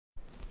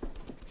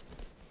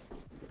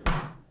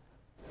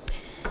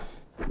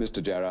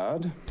Mr.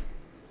 Gerard.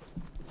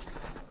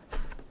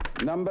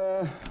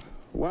 Number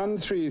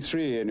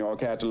 133 in your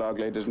catalogue,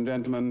 ladies and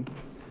gentlemen.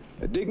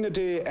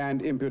 Dignity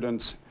and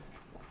Impudence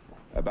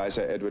by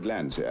Sir Edward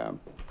Landseer.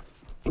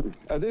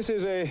 This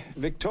is a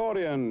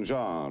Victorian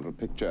genre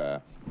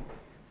picture.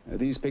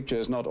 These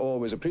pictures, not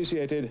always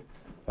appreciated,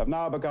 have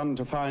now begun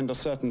to find a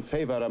certain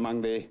favor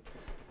among the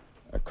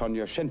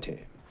cognoscenti.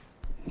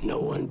 No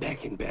one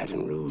back in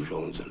Baton Rouge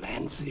owns a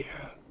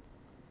Landseer.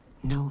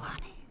 No,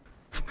 honey.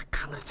 And the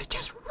colors are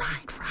just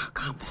right for our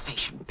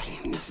conversation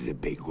pin. This is a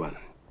big one.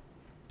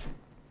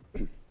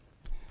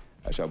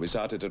 Shall we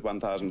start it at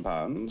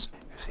 £1,000? You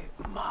see,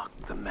 mark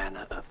the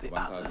manner of the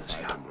others,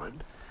 young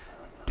one.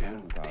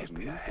 Don't tip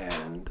your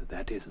hand.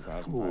 That is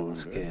the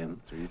fool's game.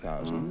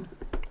 3,000.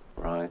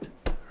 Right.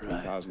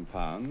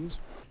 £3,000.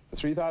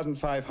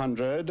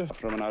 3,500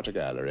 from an outer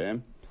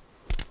gallery.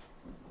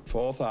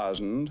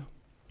 4,000.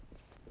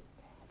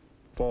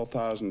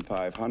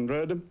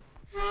 4,500.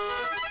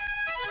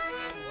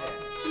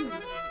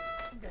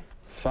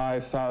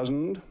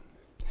 5,000.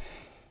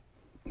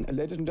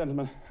 Ladies and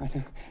gentlemen,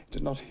 it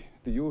is not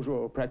the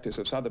usual practice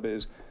of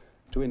Sotheby's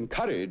to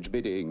encourage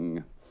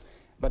bidding,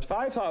 but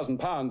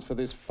 £5,000 for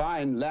this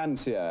fine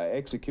Landseer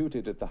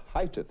executed at the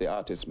height of the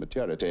artist's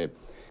maturity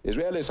is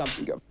really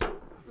something.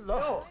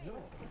 No.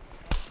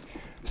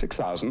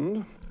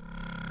 6,000.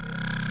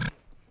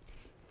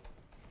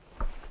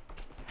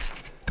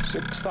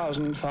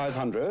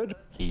 6,500.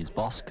 He's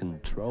boss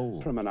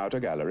control. From an outer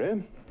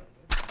gallery.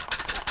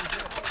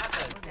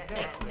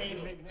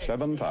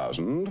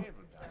 7,000.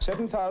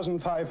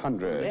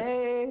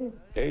 7,500.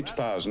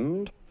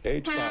 8,000.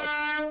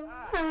 8,000.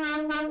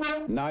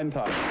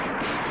 9,000.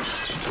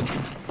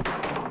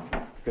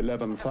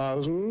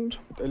 11,000.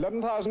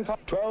 11,000.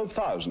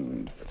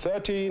 12,000.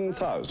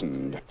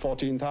 13,000.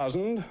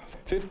 14,000.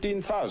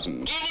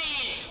 15,000.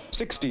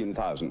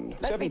 16,000.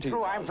 Let me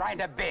through, I'm trying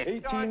to bid.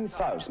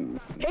 18,000.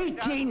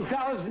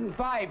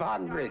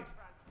 18,500.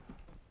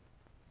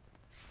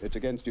 It's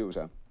against you,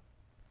 sir.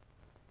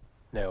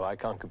 No, I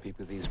can't compete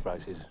with these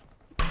prices.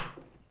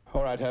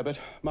 All right, Herbert.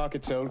 Mark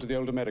it sold to the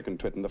old American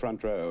twit in the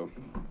front row.